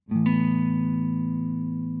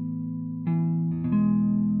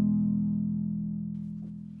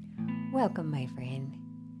Welcome, my friend.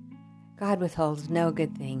 God withholds no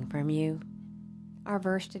good thing from you. Our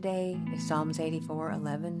verse today is Psalms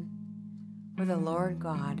 84:11. For the Lord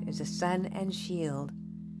God is a sun and shield.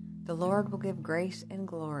 The Lord will give grace and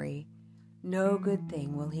glory. No good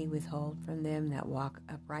thing will he withhold from them that walk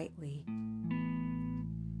uprightly.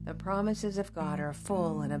 The promises of God are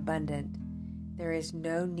full and abundant. There is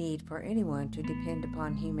no need for anyone to depend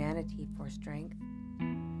upon humanity for strength.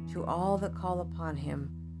 To all that call upon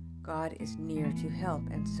him, God is near to help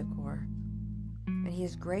and succor. And he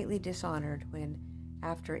is greatly dishonored when,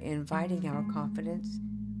 after inviting our confidence,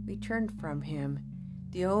 we turn from him,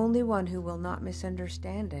 the only one who will not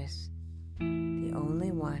misunderstand us, the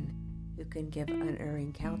only one who can give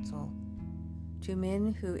unerring counsel, to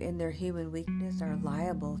men who in their human weakness are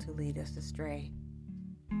liable to lead us astray.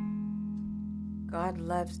 God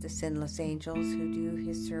loves the sinless angels who do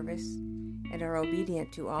his service and are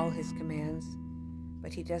obedient to all his commands,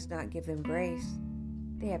 but he does not give them grace.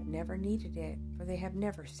 They have never needed it, for they have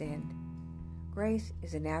never sinned. Grace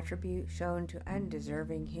is an attribute shown to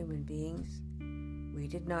undeserving human beings. We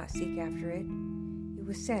did not seek after it. It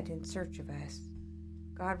was sent in search of us.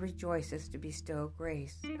 God rejoices to bestow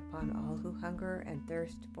grace upon all who hunger and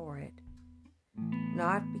thirst for it,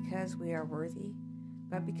 not because we are worthy,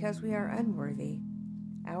 but because we are unworthy.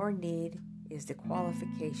 Our need is the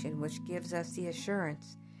qualification which gives us the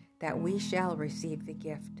assurance that we shall receive the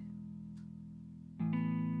gift.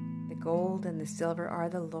 The gold and the silver are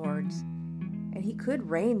the Lord's, and he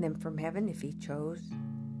could rain them from heaven if he chose.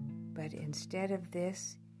 But instead of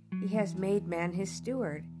this, he has made man his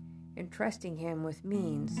steward, entrusting him with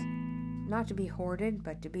means, not to be hoarded,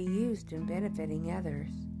 but to be used in benefiting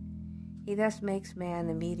others. He thus makes man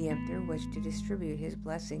the medium through which to distribute his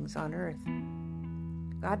blessings on earth.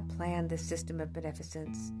 God planned this system of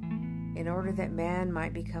beneficence in order that man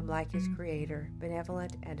might become like his Creator,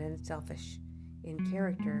 benevolent and unselfish in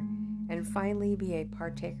character, and finally be a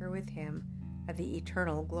partaker with him of the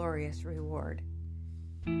eternal glorious reward.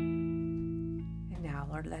 And now,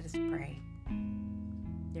 Lord, let us pray.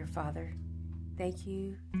 Dear Father, thank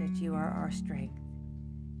you that you are our strength.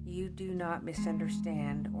 You do not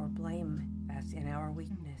misunderstand or blame us in our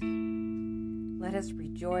weakness. Let us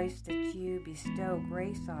rejoice that you bestow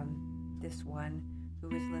grace on this one who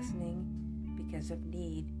is listening because of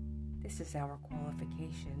need. This is our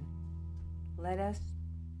qualification. Let us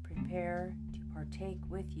prepare to partake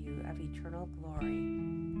with you of eternal glory.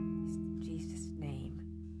 In Jesus' name,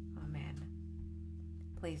 amen.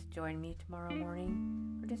 Please join me tomorrow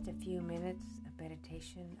morning for just a few minutes of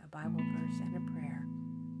meditation, a Bible verse, and a